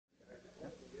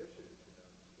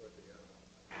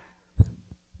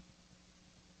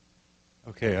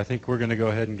Okay, I think we're going to go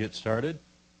ahead and get started.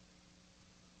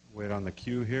 Wait on the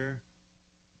cue here.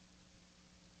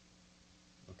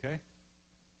 Okay.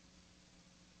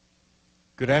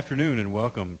 Good afternoon and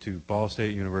welcome to Ball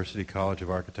State University College of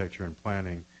Architecture and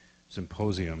Planning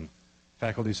Symposium,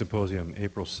 Faculty Symposium,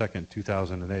 April 2nd,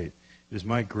 2008. It is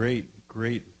my great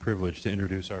privilege to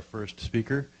introduce our first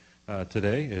speaker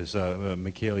today is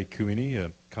Michele Chiuini,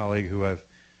 a colleague who I've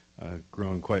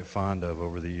grown quite fond of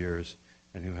over the years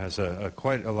and who has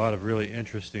quite a lot of really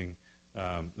interesting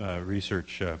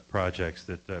research projects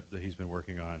that he's been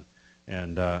working on.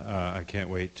 And I can't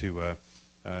wait to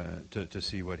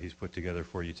see what he's put together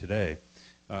for you today.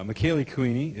 Michele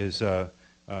Chiuini is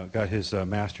got his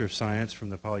Master of Science from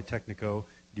the Politecnico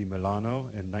di Milano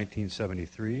in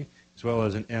 1973, as well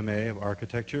as an MA of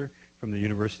Architecture from the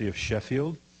University of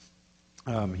Sheffield.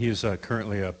 He is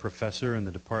currently a professor in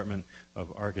the Department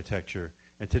of Architecture,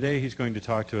 and today he's going to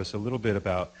talk to us a little bit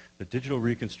about the digital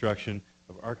reconstruction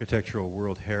of architectural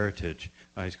world heritage.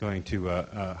 He's going to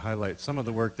highlight some of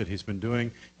the work that he's been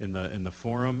doing in the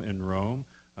Forum in Rome,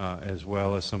 as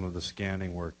well as some of the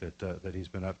scanning work that he's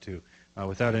been up to.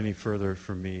 Without any further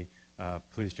from me,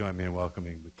 please join me in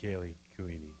welcoming Michele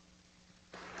Chiuini.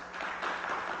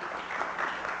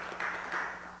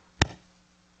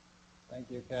 Thank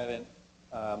you, Kevin.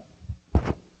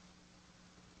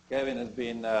 Kevin has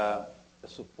been a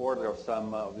supporter of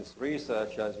some of this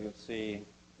research, as you'll see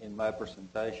in my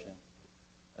presentation.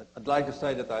 I'd like to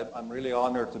say that I'm really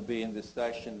honored to be in this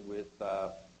session with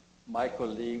my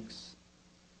colleagues,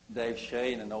 Dave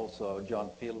Shane and also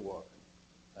John Philwalk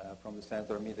from the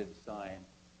Center of Media Design.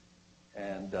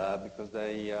 And because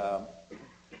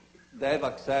they've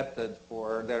accepted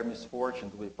for their misfortune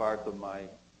to be part of my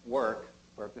work,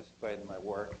 participate in my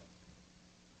work.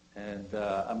 And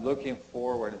I'm looking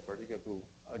forward in particular to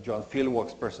John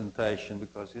Philwalk's presentation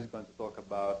because he's going to talk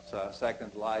about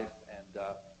Second Life,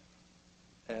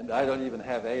 and I don't even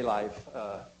have a life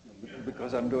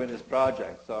because I'm doing this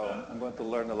project, so I'm going to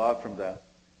learn a lot from that.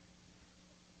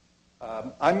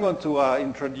 I'm going to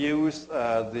introduce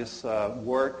this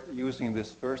work using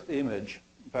this first image.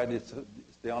 In fact, it's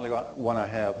the only one I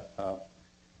have.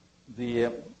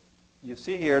 You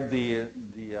see here the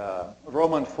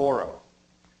Roman Forum.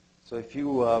 So if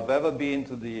you have ever been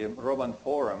to the Roman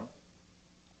Forum,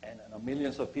 and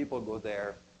millions of people go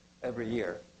there every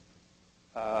year,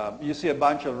 you see a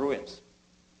bunch of ruins.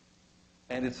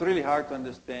 And it's really hard to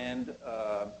understand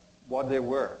what they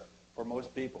were for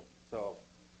most people. So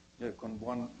you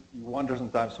wonder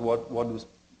sometimes what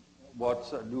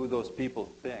do those people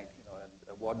think,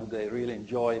 and what do they really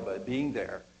enjoy by being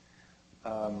there.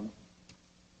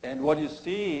 And what you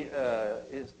see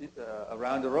is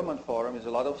around the Roman Forum is a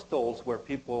lot of stalls where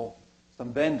people,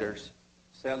 some vendors,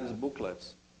 sell these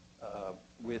booklets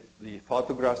with the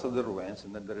photographs of the ruins,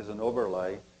 and then there is an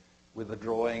overlay with a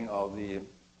drawing of the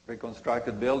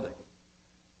reconstructed building.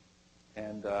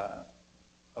 And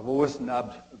I've always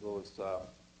snubbed those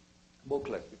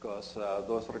booklets because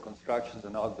those reconstructions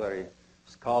are not very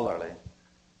scholarly.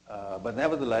 But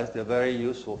nevertheless, they're very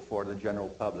useful for the general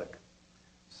public.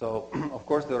 So, of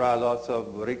course, there are lots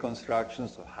of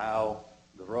reconstructions of how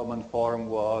the Roman Forum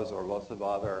was, or lots of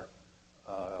other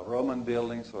Roman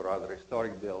buildings or other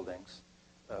historic buildings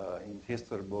in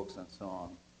history books and so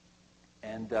on.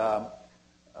 And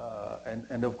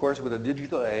of course, with the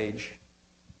digital age,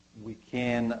 we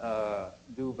can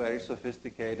do very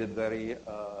sophisticated, very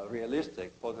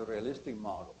realistic, photorealistic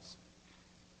models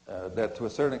that, to a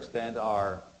certain extent,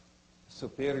 are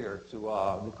superior to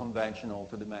the conventional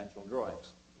two-dimensional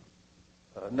drawings.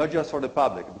 Not just for the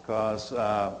public, because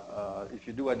if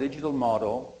you do a digital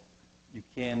model, you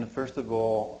can, first of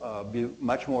all, be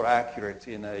much more accurate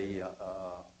in a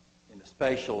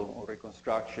spatial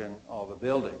reconstruction of a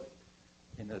building.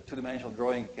 In a two-dimensional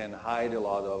drawing, you can hide a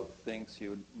lot of things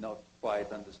you not quite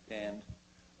understand.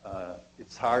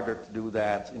 It's harder to do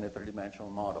that in a three-dimensional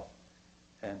model.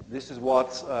 And this is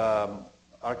what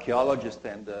archaeologists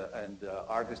and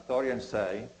art historians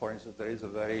say. For instance, there is a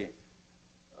very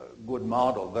good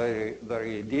model,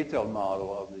 very detailed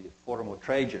model of the Forum of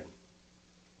Trajan,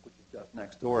 which is just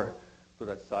next door to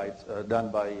that site, done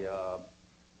by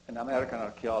an American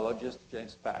archaeologist,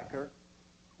 James Packer,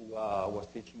 who was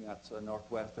teaching at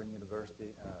Northwestern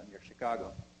University near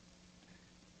Chicago.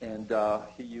 And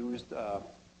he used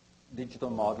digital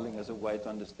modeling as a way to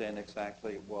understand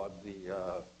exactly what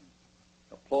the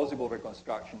plausible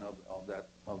reconstruction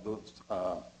of those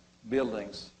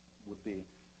buildings would be.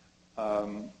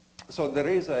 So there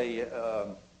is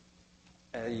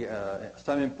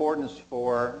some importance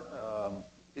for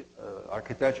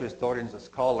architectural historians and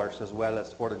scholars, as well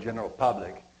as for the general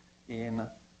public, in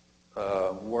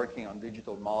working on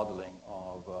digital modeling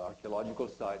of archaeological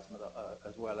sites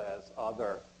as well as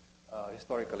other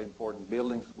historically important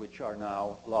buildings which are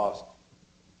now lost.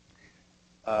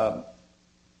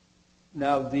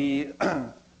 Now the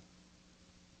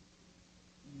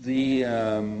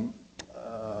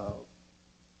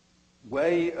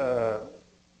way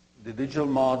the digital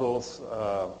models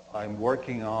I'm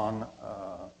working on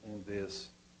in this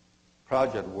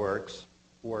project work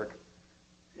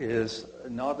is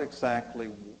not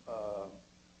exactly,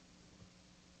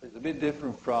 it's a bit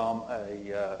different from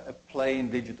a plain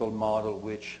digital model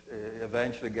which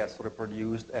eventually gets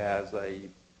reproduced as a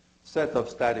set of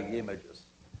static images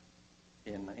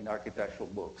in architectural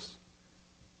books.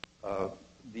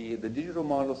 The digital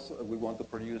models we want to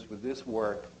produce with this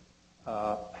work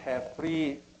have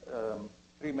three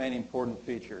main important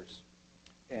features.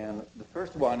 And the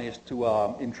first one is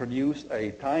to introduce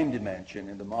a time dimension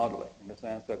in the modeling, in the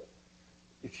sense that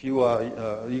if you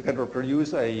can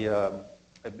reproduce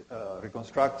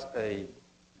reconstruct a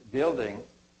building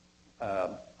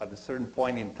at a certain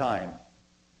point in time.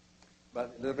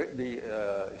 But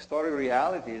the historic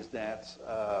reality is that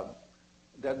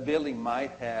that building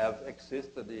might have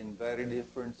existed in very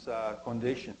different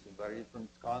conditions, in very different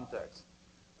contexts.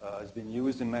 It's been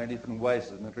used in many different ways.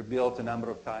 It's been rebuilt a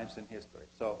number of times in history.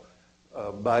 So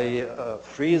by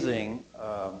freezing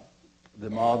the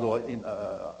model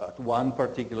at one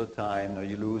particular time,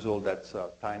 you lose all that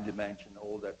time dimension,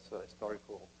 all that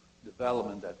historical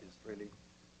development that is really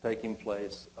taking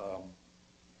place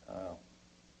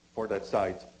for that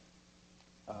site.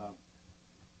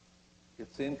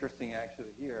 It's interesting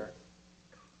actually here.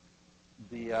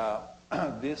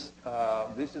 This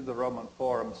is the Roman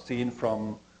Forum seen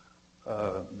from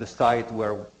the site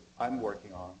where I'm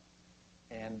working on.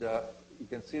 And you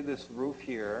can see this roof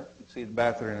here. You see it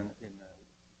better in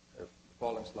the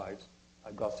following slides.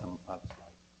 I got some other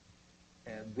slides.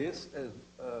 And this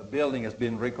building has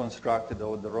been reconstructed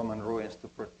over the Roman ruins to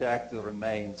protect the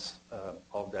remains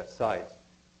of that site.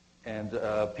 And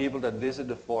people that visit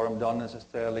the forum don't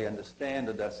necessarily understand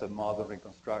that that's a modern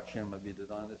reconstruction. Maybe they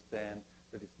don't understand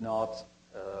that it's not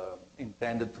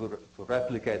intended to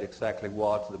replicate exactly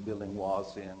what the building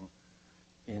was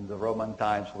in the Roman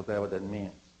times, whatever that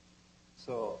means.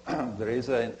 So there is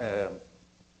a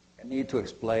need to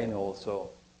explain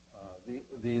also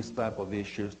these type of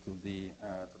issues to the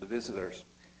visitors.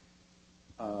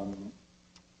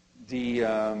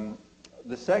 The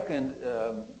second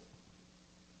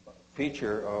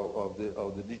feature of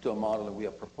the digital model that we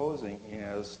are proposing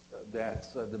is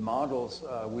that the models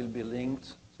will be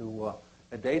linked to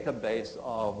a database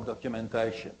of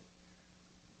documentation,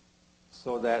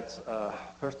 so that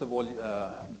first of all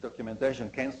the documentation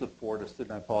can support a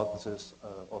student hypothesis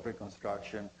of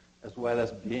reconstruction, as well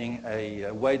as being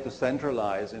a way to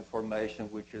centralize information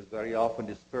which is very often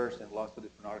dispersed in lots of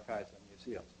different archives and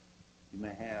museums. You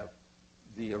may have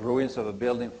the ruins of a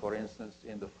building, for instance,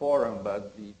 in the forum,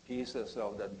 but the pieces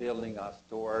of that building are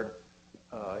stored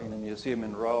in a museum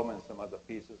in Rome and some other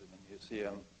pieces in a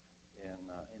museum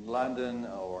in London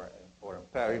or in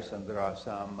Paris, and there are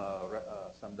some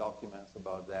documents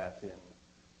about that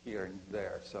here and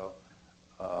there. So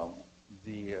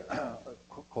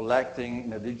collecting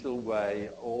in a digital way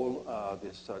all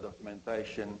this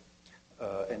documentation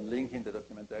and linking the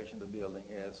documentation to the building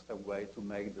is a way to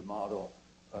make the model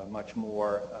much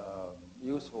more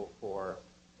useful for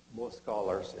both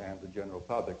scholars and the general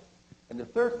public. And the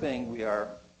third thing we are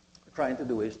trying to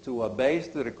do is to base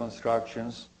the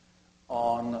reconstructions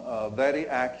on very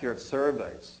accurate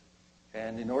surveys.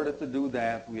 And in order to do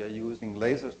that, we are using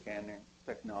laser scanning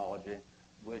technology,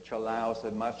 which allows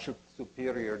a much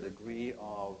superior degree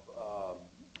of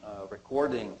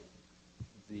recording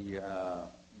the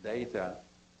data,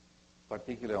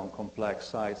 particularly on complex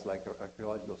sites like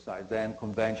archaeological sites, than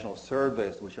conventional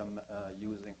surveys, which are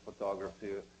using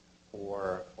photography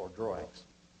or drawings.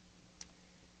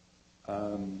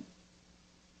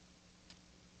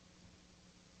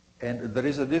 And there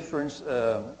is a difference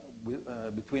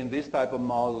between this type of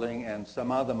modeling and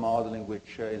some other modeling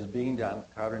which is being done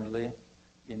currently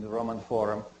in the Roman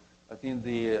Forum. I think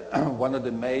one of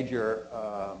the major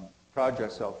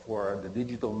projects for the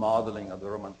digital modeling of the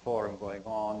Roman Forum going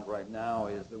on right now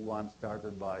is the one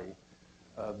started by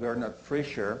Bernard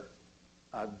Fischer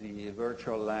at the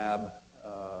virtual lab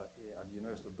at the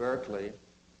University of Berkeley,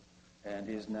 and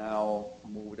he's now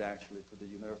moved actually to the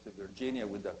University of Virginia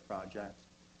with that project.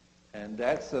 And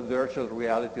that's a virtual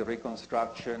reality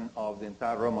reconstruction of the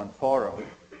entire Roman Forum,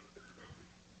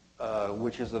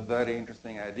 which is a very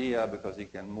interesting idea because you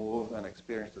can move and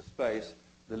experience the space.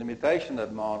 The limitation of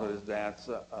that model is that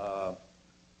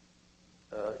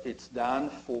it's done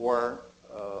for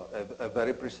a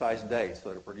very precise date. So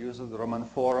it produces the Roman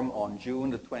Forum on June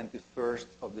the 21st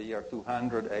of the year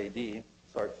 400 AD.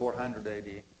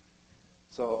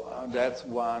 So that's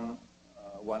one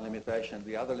limitation.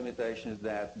 The other limitation is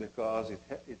that because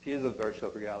it is a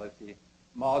virtual reality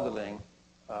modeling,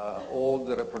 all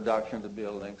the reproduction of the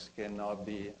buildings cannot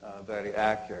be very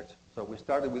accurate. So we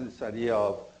started with this idea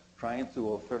of trying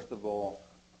to, first of all,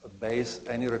 base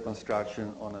any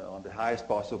reconstruction on the highest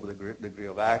possible degree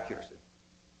of accuracy.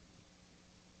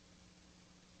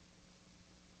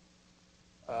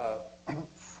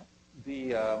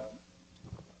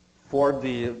 For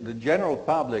the general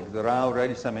public, there are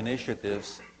already some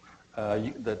initiatives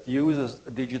that uses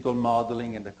digital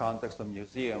modeling in the context of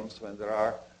museums when there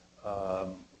are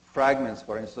fragments,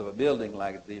 for instance, of a building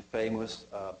like the famous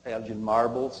Elgin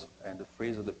marbles and the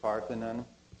frieze of the Parthenon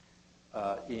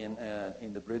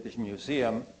in the British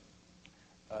Museum.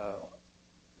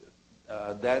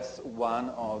 That's one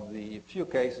of the few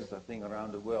cases, I think,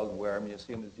 around the world where a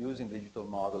museum is using digital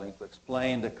modeling to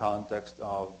explain the context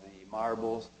of the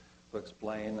marbles, to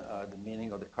explain the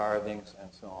meaning of the carvings,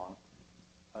 and so on.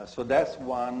 So that's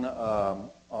one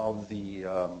of the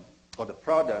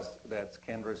products that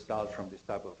can result from this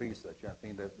type of research. I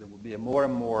think that there will be a more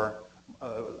and more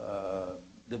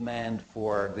demand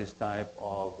for this type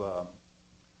of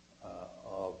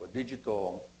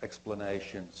digital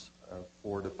explanations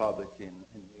for the public in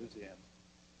museums.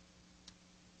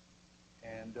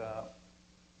 And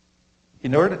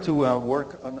in order to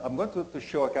work on, I'm going to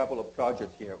show a couple of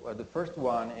projects here. The first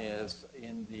one is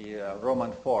in the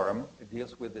Roman Forum. It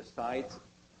deals with the site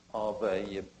of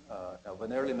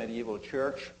an early medieval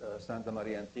church, Santa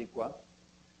Maria Antiqua,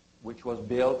 which was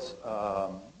built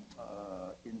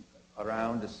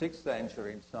around the 6th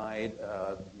century inside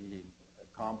the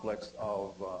complex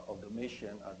of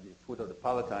Domitian at the foot of the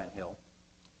Palatine Hill.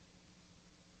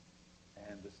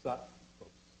 And the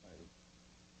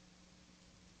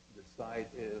site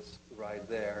is right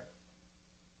there.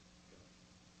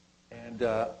 And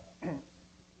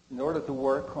in order to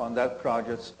work on that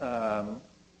project,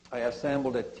 I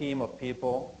assembled a team of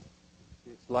people.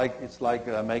 It's like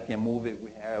making a movie.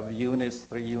 We have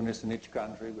 3 units in each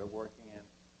country we're working in.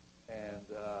 And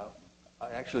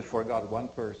I actually forgot one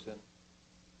person.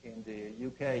 In the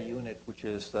UK unit, which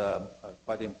is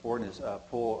quite important, is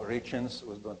Paul Richens,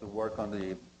 who's going to work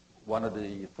on one of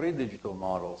the 3 digital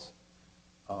models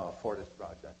for this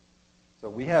project. So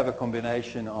we have a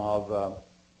combination of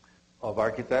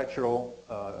architectural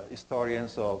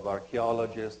historians, of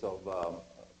archaeologists, of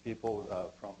people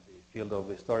from the field of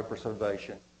historic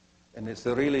preservation, and it's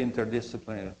a really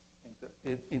interdisciplinary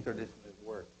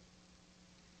work.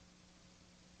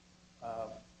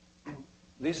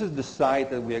 This is the site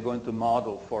that we are going to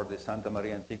model for the Santa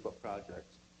Maria Antiqua project.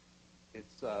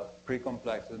 It's pretty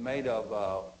complex. It's made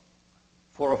of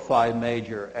 4 or 5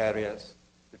 major areas.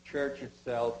 The church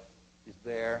itself is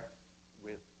there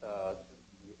with the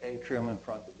atrium in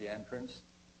front of the entrance.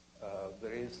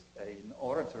 There is an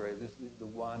oratory. This is the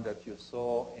one that you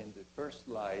saw in the first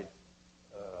slide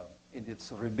in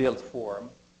its rebuilt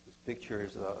form. This picture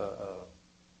is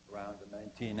around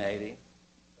 1980.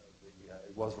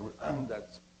 It was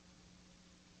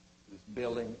this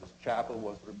building, this chapel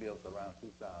was rebuilt around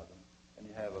 2000, and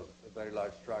you have a very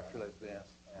large structure like this,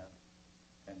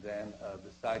 and then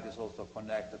the site is also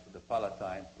connected to the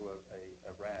Palatine through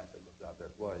a ramp that goes out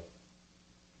that way.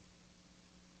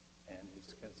 And you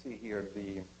can see here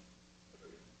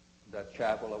that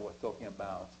chapel I was talking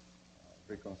about,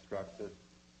 reconstructed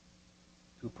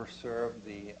to preserve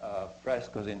the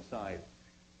frescoes inside.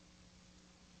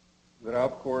 There are,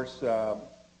 of course,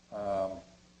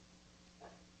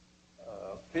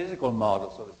 physical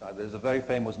models of the site. There's a very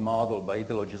famous model by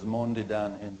Italo Gismondi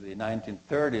done in the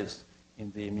 1930s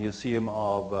in the Museum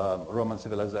of Roman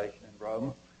Civilization in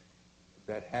Rome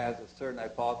that has a certain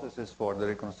hypothesis for the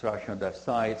reconstruction of that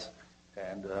site,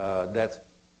 and that's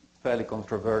fairly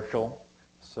controversial.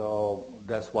 So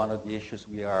that's one of the issues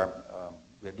we're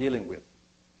dealing with.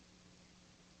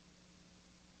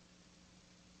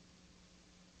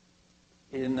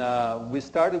 We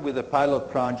started with the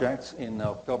pilot projects in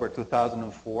October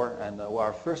 2004, and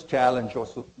our first challenge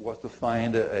was to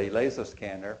find a laser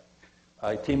scanner.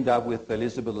 I teamed up with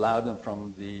Elizabeth Loudon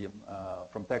from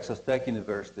Texas Tech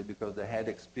University because they had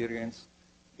experience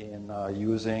in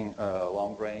using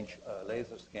long-range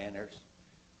laser scanners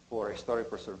for historic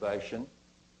preservation.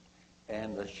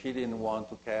 And she didn't want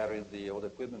to carry all the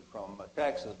equipment from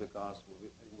Texas because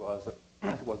it was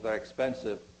very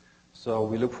expensive. So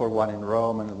we looked for one in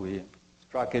Rome, and we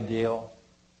struck a deal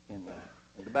in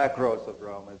the back roads of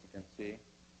Rome, as you can see.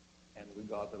 and we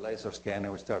got the laser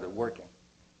scanner, we started working.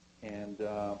 And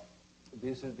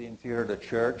this is the interior of the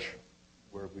church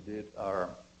where we did our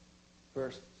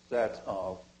first set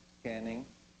of scanning.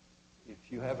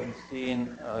 If you haven't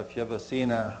seen, if you ever seen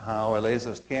how a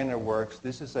laser scanner works,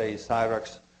 this is a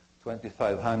Cyrax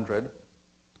 2500.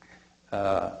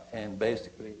 And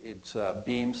basically it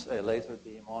beams a laser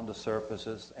beam on the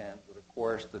surfaces and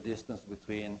records the distance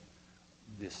between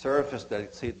the surface that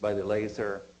is hit by the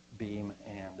laser beam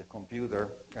and the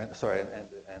computer, and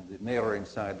the mirror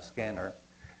inside the scanner.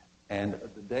 And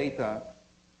the data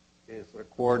is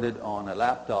recorded on a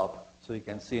laptop, so you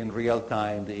can see in real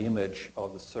time the image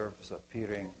of the surface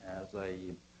appearing as a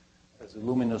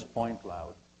luminous point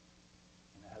cloud.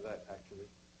 And I have actually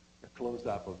a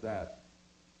close-up of that.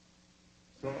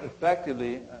 So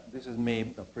effectively, this is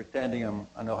me pretending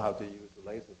I know how to use the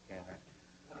laser scanner.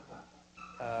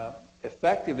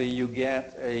 Effectively, you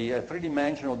get a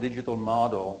three-dimensional digital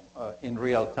model in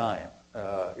real time.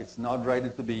 It's not ready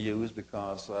to be used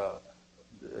because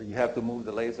you have to move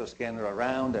the laser scanner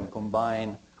around and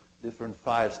combine different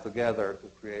files together to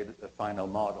create a final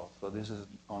model. So this is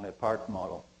only a part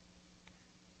model.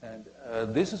 And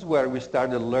this is where we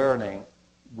started learning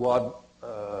what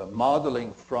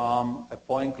modeling from a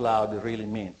point cloud really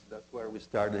means. That's where we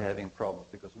started having problems,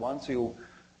 because once you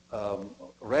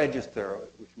register,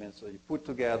 which means you put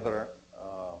together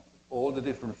all the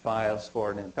different files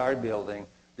for an entire building,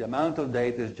 the amount of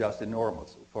data is just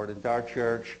enormous. For the entire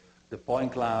church, the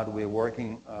point cloud we're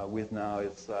working with now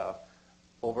is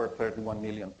over 31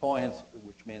 million points,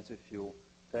 which means if you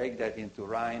take that into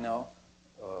Rhino,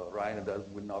 Rhino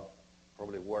would not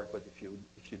probably work, but if you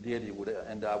did, you would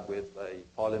end up with a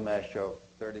polymesh of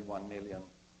 31 million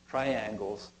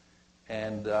triangles,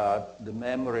 and the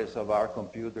memories of our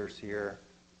computers here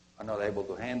are not able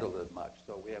to handle that much.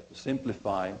 So we have to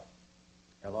simplify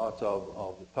a lot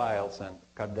of the files and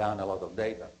cut down a lot of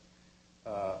data.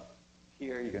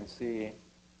 Here you can see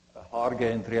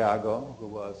Jorge Intriago, who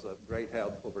was a great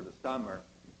help over the summer.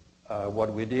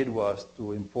 What we did was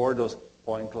to import those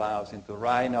point clouds into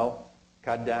Rhino,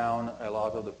 cut down a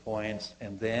lot of the points,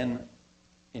 and then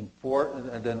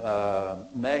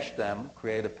mesh them,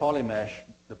 create a polymesh.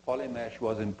 The polymesh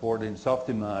was imported in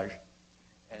Softimage,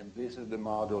 and this is the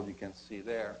model you can see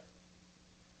there.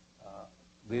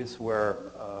 These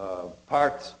were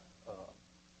parts,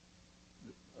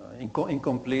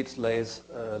 incomplete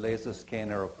laser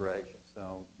scanner operations.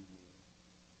 So,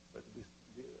 but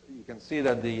you can see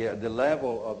that the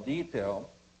level of detail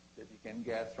that you can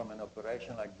get from an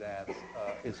operation like that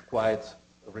is quite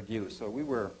reduced. So we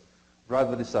were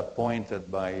rather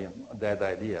disappointed by that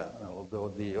idea, although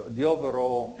the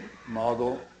overall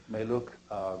model may look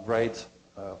great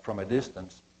from a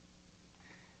distance.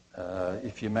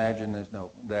 If you imagine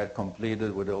that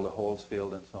completed with all the holes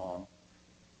filled and so on.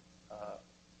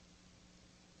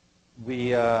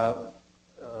 We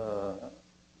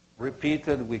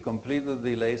completed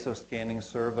the laser scanning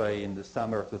survey in the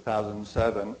summer of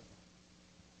 2007,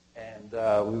 and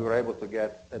we were able to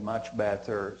get a much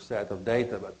better set of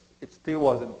data, but it still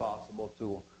wasn't possible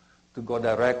to go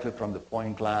directly from the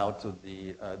point cloud to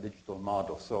the digital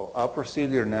model. So our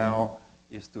procedure now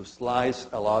is to slice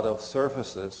a lot of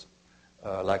surfaces,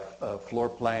 like floor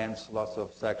plans, lots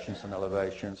of sections and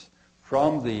elevations,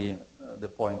 from the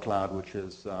point cloud, which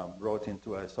is brought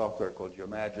into a software called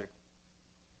Geomagic,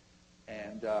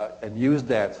 and use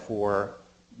that for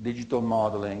digital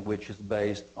modeling, which is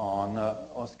based on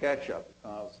SketchUp,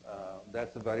 because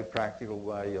that's a very practical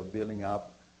way of building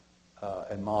up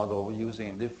a model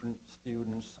using different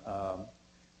students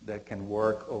that can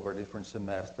work over different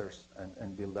semesters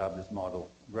and build up this model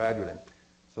gradually.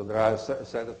 So there are a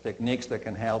set of techniques that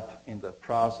can help in the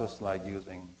process, like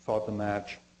using photo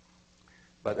match.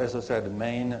 But as I said,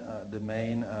 the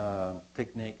main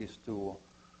technique is to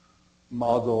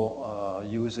model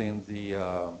using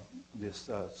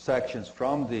these sections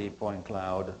from the point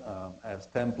cloud as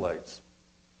templates.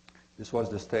 This was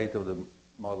the state of the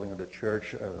modeling of the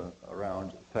church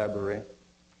around February.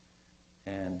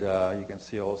 And you can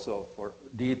see also for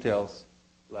details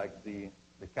like the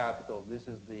capital, this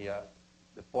is the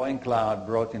point cloud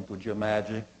brought into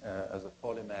Geomagic as a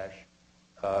polymesh.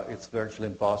 It's virtually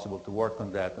impossible to work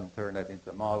on that and turn that into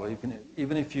a model.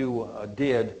 Even if you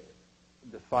did,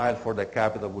 the file for the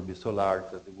capital would be so large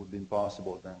that it would be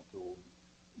impossible then to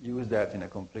use that in a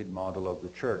complete model of the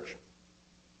church.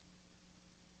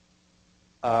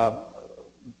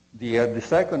 The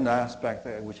second aspect,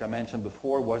 which I mentioned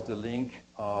before, was the link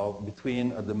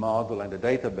between the model and the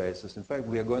databases. In fact,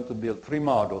 we are going to build 3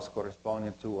 models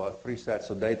corresponding to 3 sets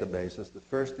of databases. The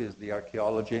first is the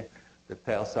archaeology that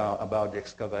tells about the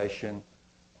excavation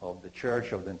of the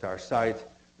church, of the entire site.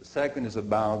 The second is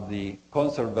about the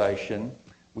conservation,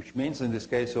 which means in this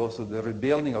case also the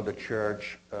rebuilding of the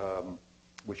church,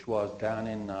 which was done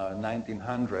in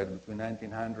 1900, between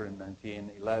 1900 and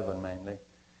 1911 mainly.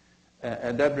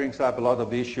 And that brings up a lot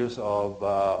of issues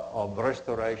of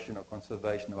restoration or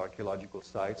conservation of archaeological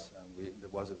sites. And there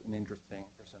was an interesting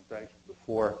presentation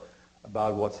before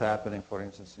about what's happening, for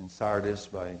instance, in Sardis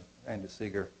by Andy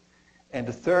Seeger. And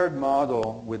the third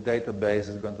model with database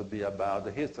is going to be about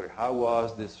the history. How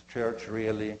was this church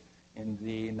really in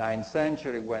the 9th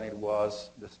century when it was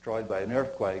destroyed by an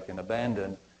earthquake and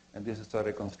abandoned? And this is a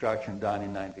reconstruction done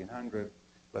in 1900.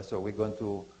 So we're going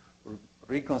to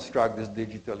reconstruct this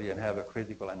digitally and have a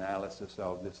critical analysis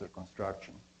of this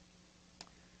reconstruction.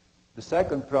 The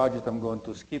second project I'm going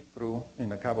to skip through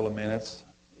in a couple of minutes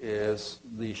is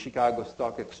the Chicago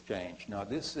Stock Exchange. Now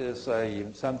this is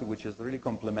something which is really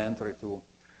complementary to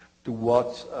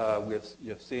what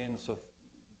you've seen so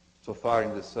far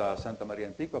in this Santa Maria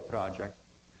Antigua project,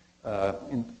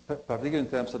 particularly in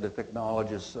terms of the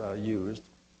technologies used,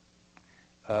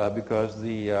 because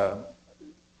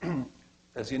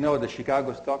as you know, the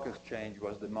Chicago Stock Exchange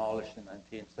was demolished in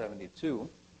 1972,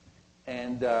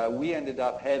 and we ended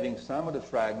up having some of the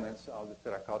fragments of the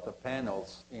terracotta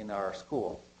panels in our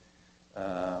school.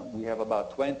 We have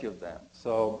about 20 of them.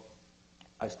 So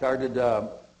I started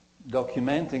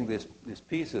documenting these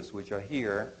pieces, which are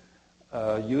here,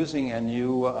 using a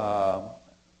new, I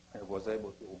was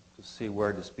able to see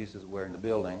where these pieces were in the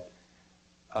building.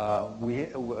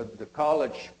 The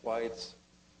college, quite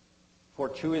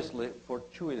fortuitously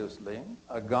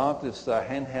got this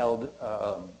handheld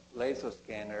laser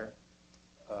scanner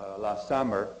last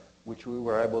summer, which we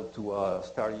were able to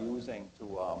start using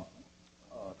to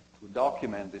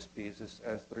document these pieces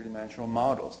as three-dimensional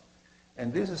models.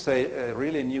 And this is a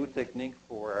really new technique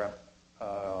for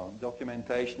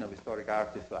documentation of historic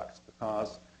artifacts,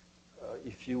 because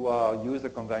if you use a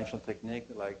conventional technique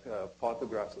like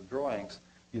photographs or drawings,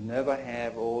 you never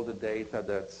have all the data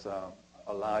that's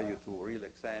allow you to really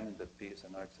examine the piece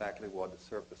and know exactly what the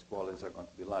surface qualities are going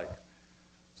to be like.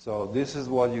 So this is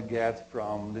what you get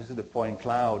from, this is the point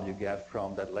cloud you get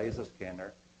from that laser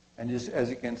scanner. And this, as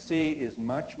you can see, is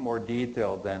much more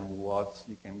detailed than what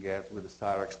you can get with the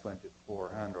Cyrex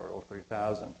 2400 or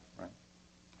 3000. Right?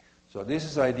 So this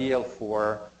is ideal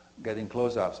for getting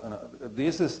close-ups. And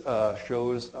this is,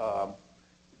 shows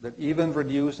that even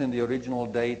reducing the original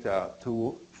data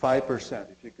to 5%,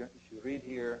 if you read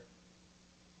here,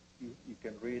 you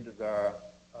can read that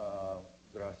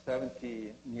there are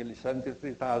nearly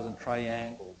 73,000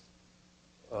 triangles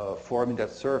forming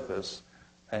that surface,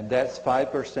 and that's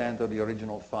 5% of the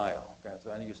original file. Okay?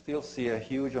 So, and you still see a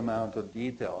huge amount of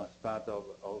detail as part of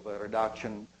a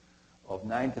reduction of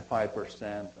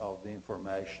 95% of the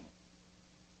information.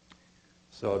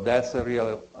 So that's a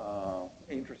real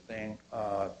interesting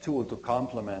tool to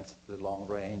complement the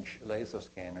long-range laser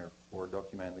scanner for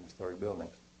documenting historic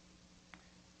buildings.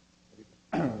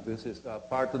 This is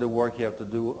part of the work you have to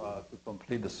do to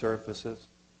complete the surfaces.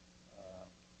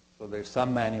 So there's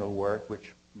some manual work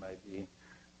which may be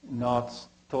not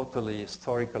totally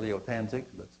historically authentic,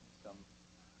 but some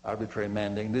arbitrary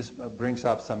mending. This brings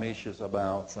up some issues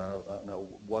about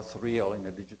what's real in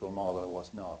a digital model and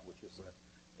what's not, which is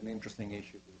an interesting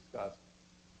issue to discuss.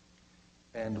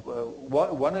 And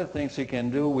one of the things you can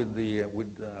do with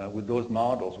those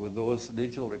models, with those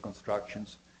digital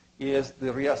reconstructions, is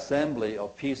the reassembly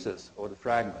of pieces or the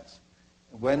fragments.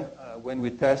 When we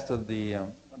tested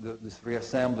this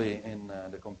reassembly in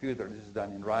the computer, this is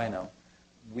done in Rhino,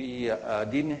 we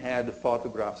didn't have the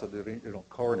photographs of the original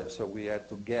cornice, so we had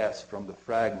to guess from the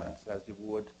fragments, as you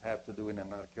would have to do in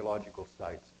an archaeological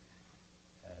site.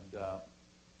 And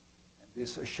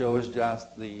this shows just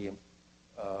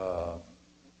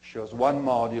shows one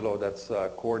modulo that's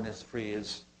cornice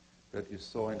frieze that you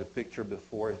saw in the picture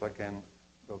before. If I can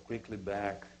go quickly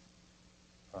back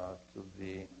to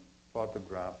the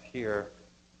photograph here,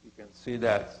 you can see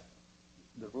that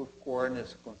the roof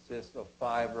cornice consists of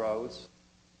 5 rows,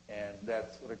 and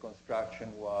that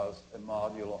reconstruction was a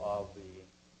module of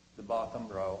the bottom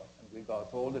row. And we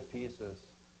got all the pieces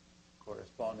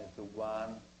corresponding to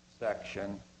one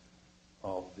section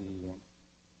of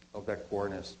that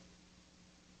cornice.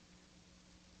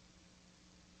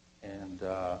 And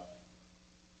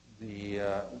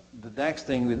the next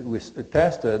thing we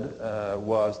tested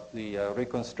was the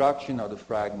reconstruction of the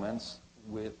fragments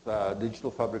with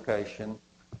digital fabrication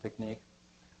technique.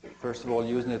 First of all,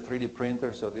 using a 3D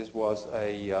printer, so this was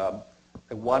a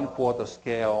 1/4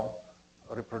 scale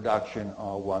reproduction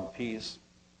of one piece.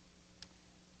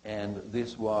 And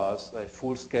this was a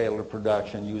full-scale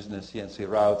reproduction using a CNC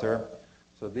router.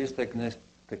 So these techniques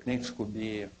could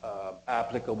be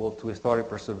applicable to historic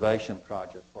preservation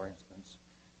projects, for instance.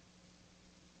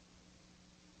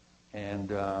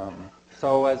 And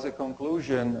so as a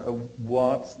conclusion,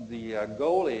 what the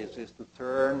goal is to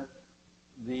turn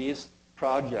these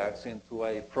projects into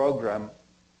a program,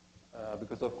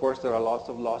 because of course there are lots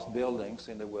of lost buildings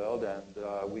in the world, and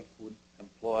we could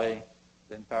employ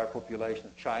the entire population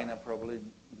of China probably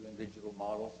doing digital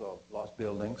models of lost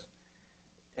buildings.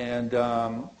 And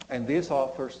this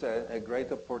offers a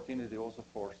great opportunity also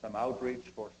for some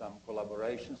outreach, for some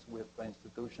collaborations with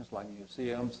institutions like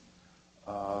museums.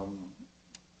 And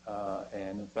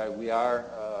in fact, we have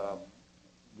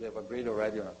agreed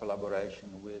already on a collaboration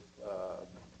with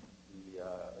the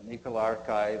Nickel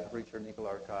Archive, Richard Nickel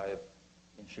Archive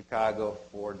in Chicago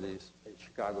for this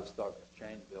Chicago Stock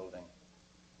Exchange building.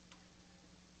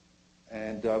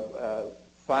 And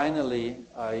finally,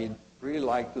 I'd really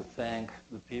like to thank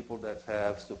the people that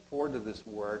have supported this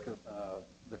work.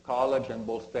 The college and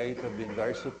Ball State have been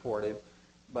very supportive,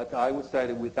 but I would say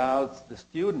that without the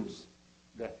students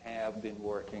that have been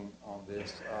working on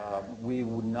this, we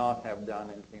would not have done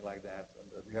anything like that.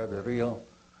 They are the real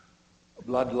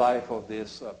blood life of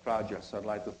this project. So I'd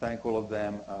like to thank all of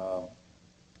them,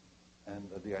 and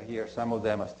they are here. Some of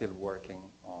them are still working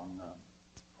on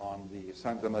the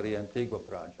Santa Maria Antigua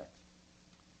project.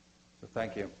 So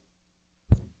thank you.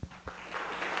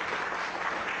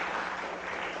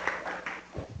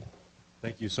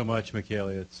 Thank you so much, Michele.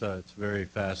 It's very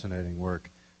fascinating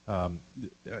work.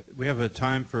 We have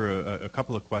time for a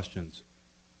couple of questions.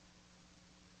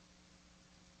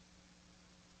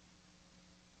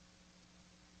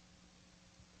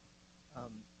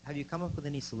 Have you come up with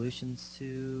any solutions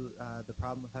to the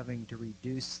problem of having to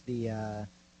reduce the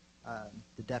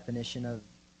definition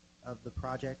of the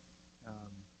project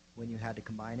when you had to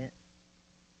combine it?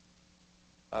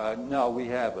 No, we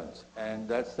haven't. And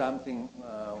that's something,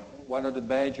 one of the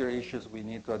major issues we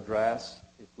need to address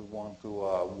if we want to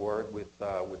work with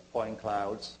point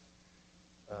clouds.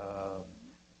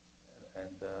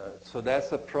 So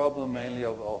that's a problem mainly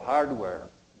of hardware,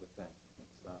 we think.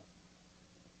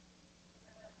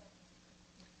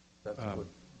 That's a good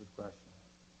question.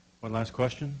 One last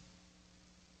question.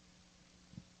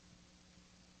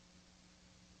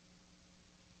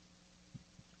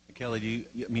 Kelly,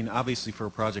 I mean, obviously for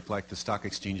a project like the Stock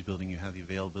Exchange building, you have the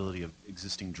availability of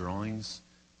existing drawings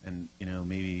and,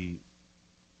 maybe,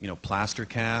 plaster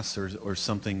casts or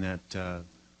something that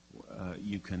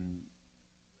you can,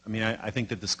 I mean, I think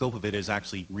that the scope of it is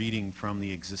actually reading from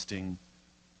the existing,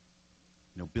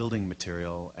 building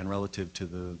material, and relative to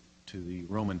the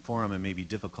Roman Forum, it may be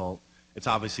difficult. It's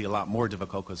obviously a lot more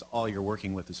difficult because all you're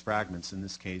working with is fragments. In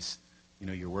this case,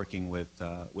 you're working with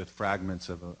fragments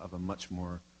of a much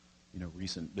more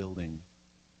recent building.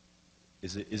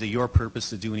 Is it your purpose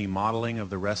to do any modeling of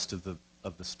the rest of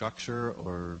the structure,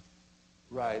 or?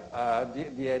 Right.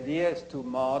 The idea is to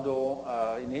model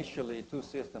initially two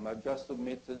systems. I'm just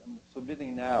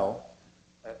submitting now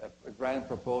a grant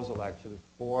proposal actually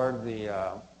for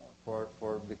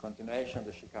the continuation of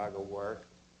the Chicago work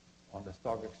on the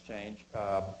stock exchange.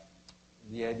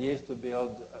 The idea is to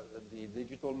build the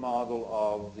digital model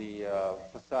of the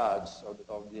facades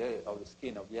of the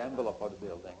skin, of the envelope of the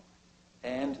building,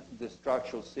 and the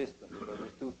structural system, because the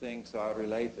two things are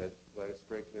related very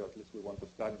strictly, or at least we want to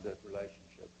study that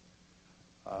relationship.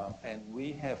 And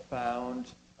we have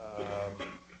found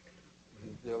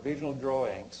the original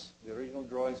drawings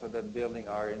of that building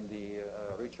are in the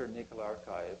Richard Nickel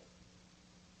Archive,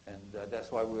 and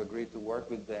that's why we agreed to work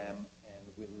with them.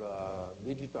 We'll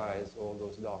digitize all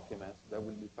those documents. That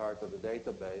will be part of the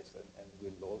database, and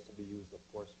will also be used,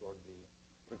 of course, for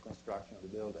the reconstruction of the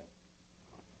building.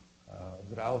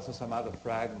 There are also some other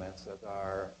fragments that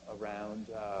are around,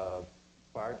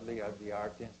 partly at the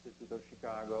Art Institute of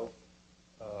Chicago.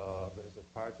 There's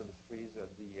a part of the frieze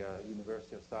at the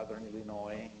University of Southern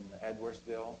Illinois in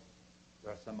Edwardsville.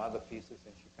 There are some other pieces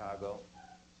in Chicago.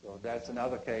 So that's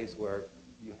another case where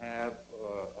you have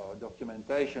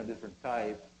documentation of different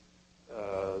type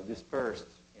dispersed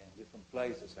in different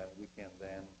places, and we can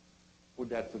then put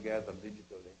that together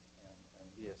digitally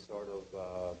and be a sort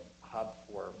of hub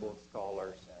for both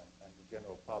scholars and the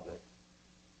general public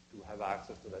to have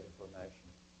access to that information.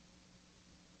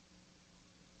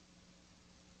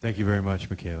 Thank you very much,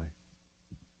 Michele.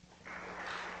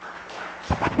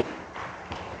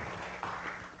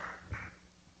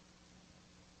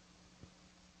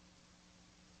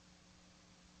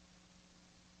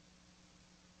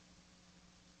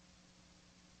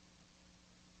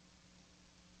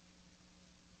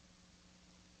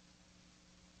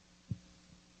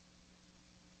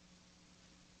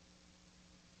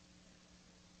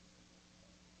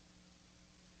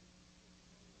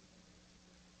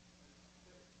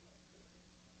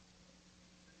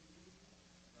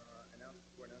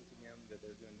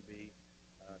 going to be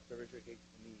celebratory cake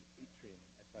in the atrium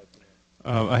at 5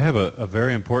 p.m.? I have a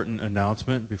very important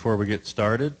announcement before we get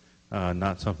started.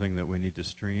 Not something that we need to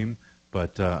stream,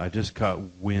 but I just caught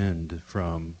wind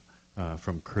from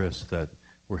Chris that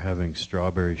we're having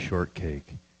strawberry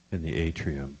shortcake in the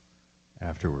atrium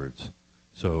afterwards.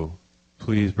 So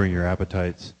please bring your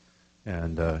appetites,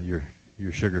 and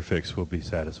your sugar fix will be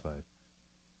satisfied.